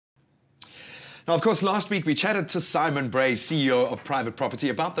Now, of course, last week we chatted to Simon Bray, CEO of Private Property,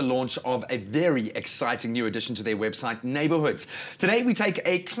 about the launch of a very exciting new addition to their website, Neighbourhoods. Today, we take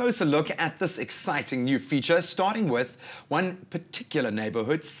a closer look at this exciting new feature, starting with one particular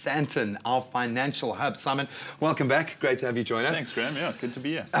neighbourhood, Sandton, our financial hub. Simon, welcome back. Great to have you join us. Thanks, Graham. Yeah, good to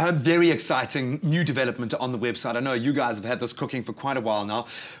be here. Very exciting new development on the website. I know you guys have had this cooking for quite a while now.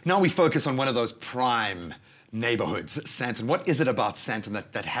 Now we focus on one of those prime neighbourhoods, Sandton. What is it about Sandton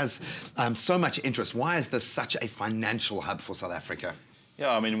that has so much interest? Why is this such a financial hub for South Africa?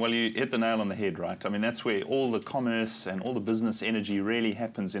 Yeah, I mean, well, you hit the nail on the head, right? I mean, that's where all the commerce and all the business energy really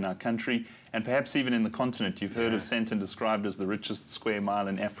happens in our country, and perhaps even in the continent. You've heard of Sandton described as the richest square mile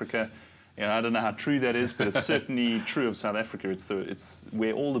in Africa. You know, I don't know how true that is, but it's certainly true of South Africa. It's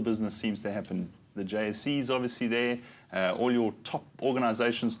where all the business seems to happen. The JSE is obviously there. All your top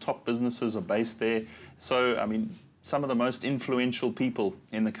organisations, top businesses are based there. So, I mean, some of the most influential people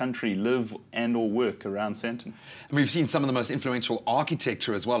in the country live and or work around Sandton. And we've seen some of the most influential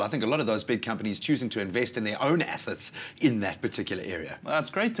architecture as well. I think a lot of those big companies choosing to invest in their own assets in that particular area. Well, it's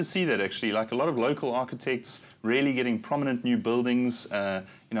great to see that, actually. Like, a lot of local architects really getting prominent new buildings. You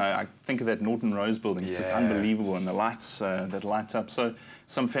know, I think of that Norton Rose building. It's just unbelievable, and the lights that light up. So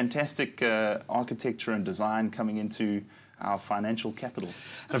some fantastic architecture and design coming into our financial capital.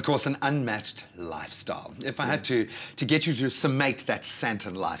 And of course, an unmatched lifestyle. If I had to get you to summate that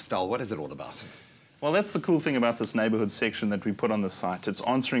Sandton lifestyle, what is it all about? Well, that's the cool thing about this neighbourhood section that we put on the site. It's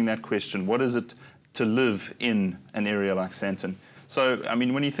answering that question. What is it to live in an area like Sandton? So, I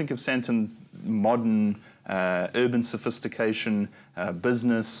mean, when you think of Sandton, modern, urban sophistication,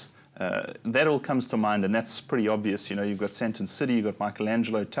 business, that all comes to mind, and that's pretty obvious. You know, you've got Sandton City, you've got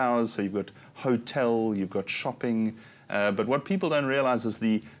Michelangelo Towers, so you've got hotel, you've got shopping. But what people don't realise is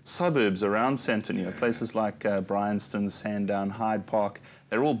the suburbs around Sandton, you know, places like Bryanston, Sandton, Hyde Park,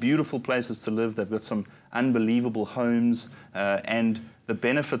 they're all beautiful places to live. They've got some unbelievable homes, and the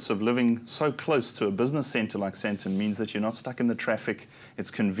benefits of living so close to a business centre like Sandton means that you're not stuck in the traffic.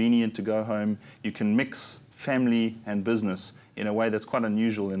 It's convenient to go home. You can mix family and business in a way that's quite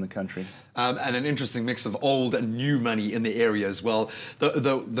unusual in the country. And an interesting mix of old and new money in the area as well.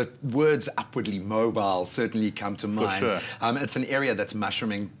 The words upwardly mobile certainly come to mind. For sure. It's an area that's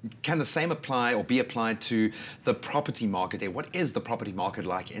mushrooming. Can the same apply or be applied to the property market there? What is the property market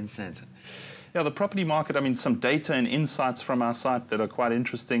like in Sandton? Yeah, the property market, I mean, some data and insights from our site that are quite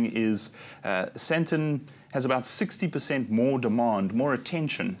interesting is Sandton has about 60% more demand, more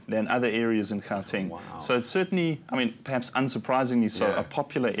attention than other areas in Gauteng. Wow. So it's certainly, I mean, perhaps unsurprisingly so, a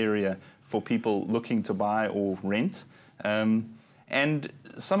popular area for people looking to buy or rent. And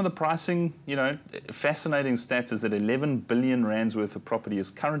some of the pricing, you know, fascinating stats is that 11 billion rands worth of property is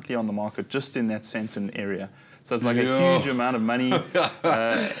currently on the market just in that Sandton area. So it's like a huge amount of money.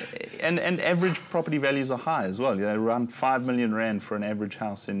 And average property values are high as well. You know, around 5 million rand for an average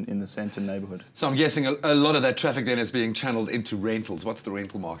house in the Sandton neighbourhood. So I'm guessing a lot of that traffic then is being channeled into rentals. What's the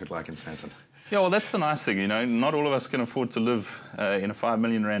rental market like in Sandton? Yeah, well, that's the nice thing, you know. Not all of us can afford to live in a 5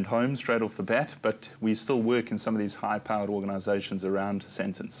 million rand home straight off the bat, but we still work in some of these high-powered organisations around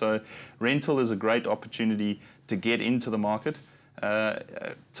Sandton. So rental is a great opportunity to get into the market.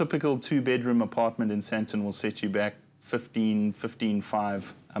 A typical two-bedroom apartment in Sandton will set you back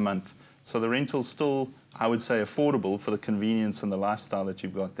 15.5 a month. So the rental's still, I would say, affordable for the convenience and the lifestyle that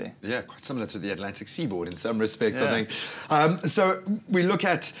you've got there. Yeah, quite similar to the Atlantic seaboard in some respects, I think. So we look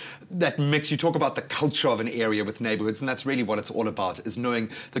at that mix. You talk about the culture of an area with neighbourhoods, and that's really what it's all about, is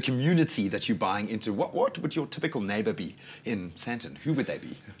knowing the community that you're buying into. What would your typical neighbour be in Sandton? Who would they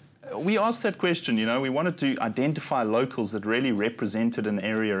be? We asked that question, you know. We wanted to identify locals that really represented an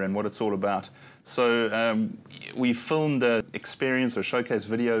area and what it's all about. So we filmed an experience or showcase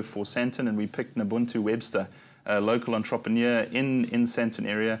video for Sandton, and we picked Nabuntu Webster, a local entrepreneur in Sandton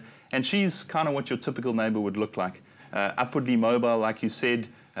area. And she's kind of what your typical neighbour would look like. Upwardly mobile, like you said,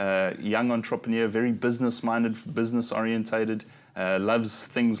 young entrepreneur, very business-minded, business-orientated, loves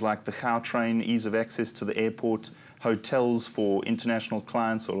things like the Gautrain, ease of access to the airport, hotels for international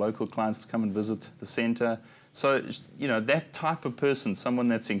clients or local clients to come and visit the centre. So, you know, that type of person, someone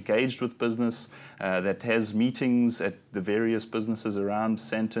that's engaged with business, that has meetings at the various businesses around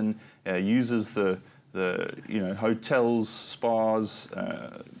Sandton, uses the you know, hotels, spas,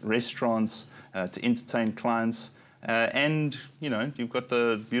 restaurants to entertain clients. And, you know, you've got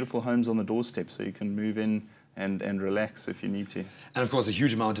the beautiful homes on the doorstep, so you can move in and relax if you need to. And of course a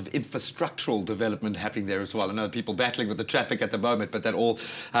huge amount of infrastructural development happening there as well. I know people battling with the traffic at the moment, but that all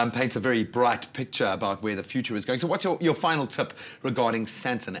paints a very bright picture about where the future is going. So what's your final tip regarding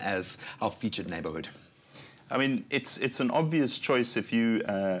Sandton as our featured neighbourhood? I mean, it's an obvious choice if you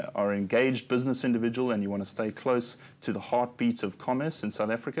are an engaged business individual and you want to stay close to the heartbeat of commerce in South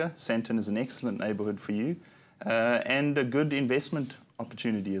Africa. Sandton is an excellent neighbourhood for you and a good investment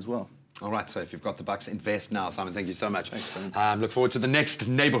opportunity as well. All right, so if you've got the bucks, invest now. Simon, thank you so much. Thanks, look forward to the next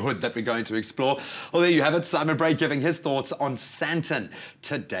neighbourhood that we're going to explore. Well, there you have it. Simon Bray giving his thoughts on Sandton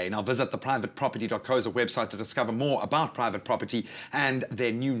today. Now, visit the privateproperty.co.za website to discover more about private property and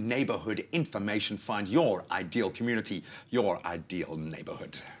their new neighbourhood information. Find your ideal community, your ideal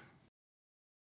neighbourhood.